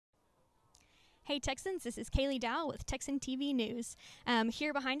Hey Texans, this is Kaylee Dow with Texan TV News.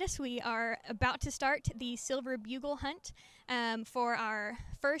 Here behind us we are about to start the Silver Bugle Hunt for our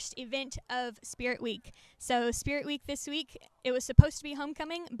first event of Spirit Week. So Spirit Week this week, it was supposed to be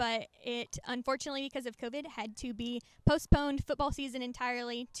homecoming, but it unfortunately because of COVID had to be postponed football season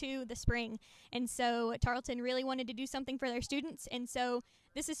entirely to the spring. And so Tarleton really wanted to do something for their students, and so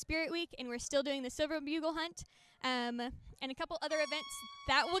this is Spirit Week and we're still doing the Silver Bugle Hunt. And a couple other events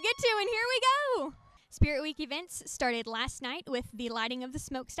that we'll get to, and here we go! Spirit Week events started last night with the lighting of the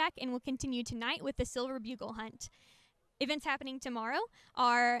smokestack and will continue tonight with the Silver Bugle Hunt. Events happening tomorrow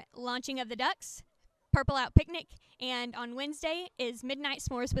are launching of the ducks, Purple Out Picnic, and on Wednesday is Midnight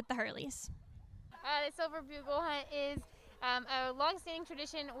S'mores with the Hurleys. The Silver Bugle Hunt is a long-standing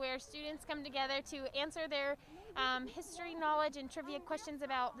tradition where students come together to answer their history, knowledge, and trivia questions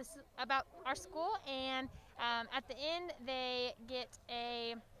about our school, and at the end they get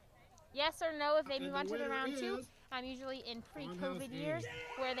a yes or no if they move on to the round two, usually in pre-COVID years,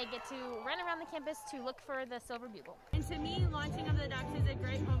 where they get to run around the campus to look for the Silver Bugle. And to me, launching of the ducks is a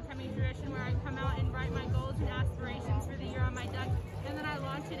great homecoming tradition where I come out and write my goals and aspirations for the year on my duck, and then I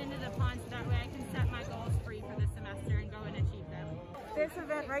launch it into the pond so that way I can set my goals free for the semester and go and achieve them. This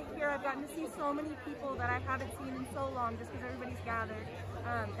event right here, I've gotten to see so many people that I haven't seen in so long just because everybody's gathered.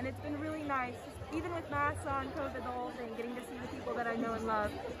 And it's been really nice. Even with masks on, COVID, the whole thing, getting to see the people that I know and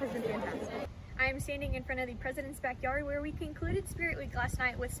love has been fantastic. I am standing in front of the President's backyard where we concluded Spirit Week last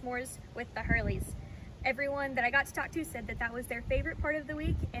night with s'mores with the Hurleys. Everyone that I got to talk to said that that was their favorite part of the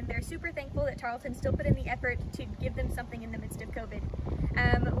week, and they're super thankful that Tarleton still put in the effort to give them something in the midst of COVID.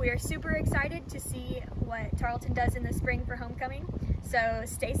 We are super excited to see what Tarleton does in the spring for homecoming, so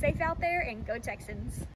stay safe out there and go Texans.